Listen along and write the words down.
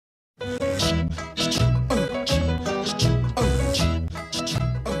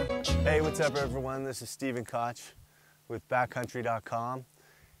up, everyone? This is Stephen Koch with backcountry.com,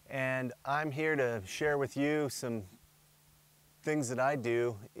 and I'm here to share with you some things that I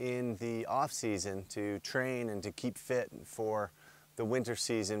do in the off-season to train and to keep fit for the winter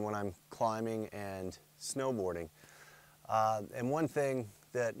season when I'm climbing and snowboarding. And one thing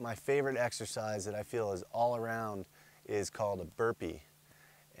that my favorite exercise that I feel is all around is called a burpee.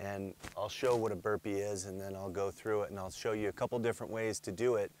 And I'll show what a burpee is, and then I'll go through it and I'll show you a couple different ways to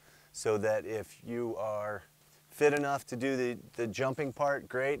do it, so that if you are fit enough to do the jumping part,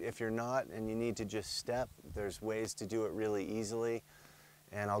 great. If you're not and you need to just step, there's ways to do it really easily.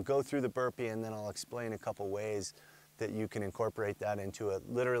 And I'll go through the burpee and then I'll explain a couple ways that you can incorporate that into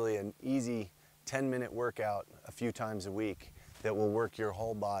literally an easy 10-minute workout a few times a week that will work your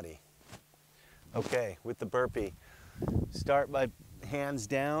whole body. Okay, with the burpee, start by hands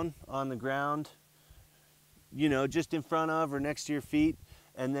down on the ground, you know, just in front of or next to your feet,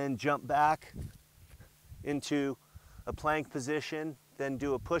 and then jump back into a plank position, then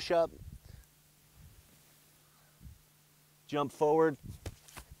do a push-up, jump forward,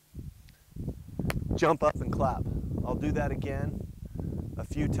 jump up and clap. I'll do that again a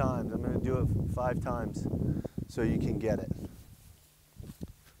few times. I'm going to do it 5 times so you can get it.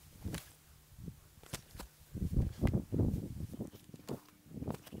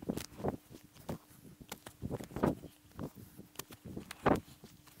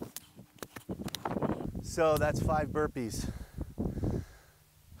 So that's 5 burpees.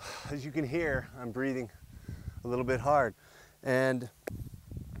 As you can hear, I'm breathing a little bit hard. And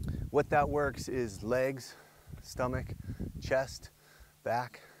what that works is legs, stomach, chest,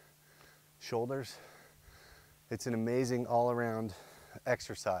 back, shoulders. It's an amazing all-around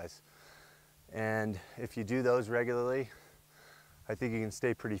exercise. And if you do those regularly, I think you can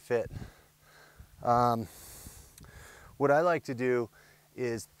stay pretty fit. What I like to do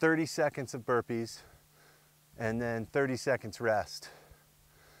is 30 seconds of burpees, and then 30 seconds rest,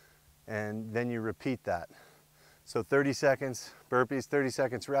 and then you repeat that. So 30 seconds burpees, 30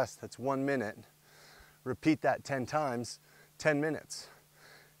 seconds rest, that's 1 minute. Repeat that 10 times, 10 minutes.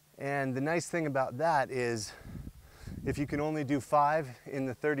 And the nice thing about that is if you can only do 5 in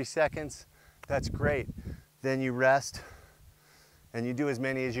the 30 seconds, that's great. Then you rest and you do as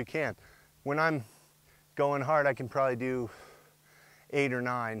many as you can. When I'm going hard, I can probably do 8 or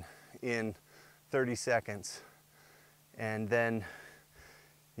 9 in 30 seconds, and then,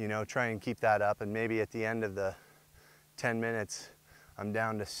 you know, try and keep that up, and maybe at the end of the 10 minutes I'm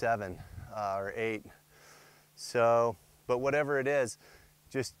down to 7 or 8. So, but whatever it is,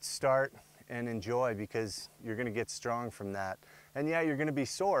 just start and enjoy, because you're going to get strong from that. And yeah, you're going to be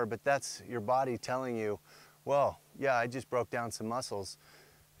sore, but that's your body telling you, well, yeah, I just broke down some muscles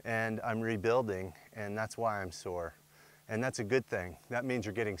and I'm rebuilding, and that's why I'm sore. And that's a good thing. That means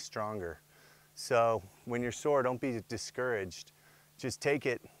you're getting stronger. So when you're sore, don't be discouraged. Just take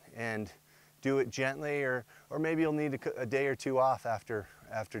it and do it gently, or maybe you'll need a day or 2 off after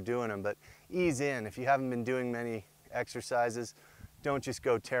doing them, but ease in. If you haven't been doing many exercises, don't just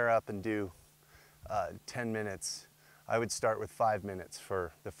go tear up and do 10 minutes. I would start with 5 minutes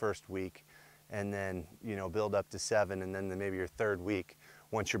for the first week, and then, you know, build up to 7, and then maybe your 3rd week,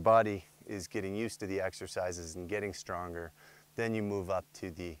 once your body is getting used to the exercises and getting stronger, then you move up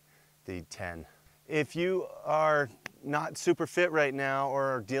to the 10. If you are not super fit right now or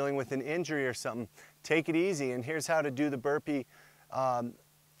are dealing with an injury or something, take it easy, and here's how to do the burpee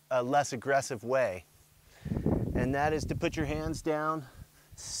a less aggressive way. And that is to put your hands down,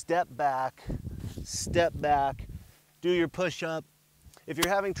 step back, do your push-up. If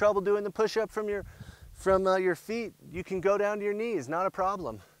you're having trouble doing the push-up from your feet, you can go down to your knees, not a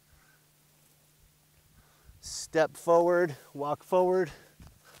problem. Step forward, walk forward,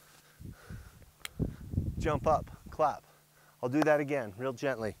 jump up, clap. I'll do that again, real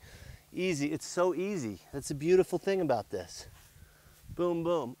gently. Easy, it's so easy. That's a beautiful thing about this. Boom,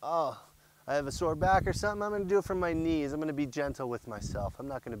 boom. Oh, I have a sore back or something, I'm gonna do it from my knees. I'm gonna be gentle with myself. I'm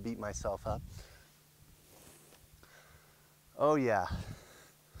not gonna beat myself up. Oh yeah.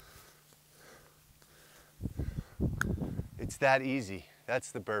 It's that easy.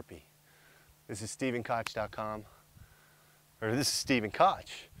 That's the burpee. This is StephenKoch.com, or this is Stephen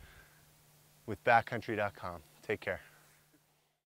Koch with backcountry.com. Take care.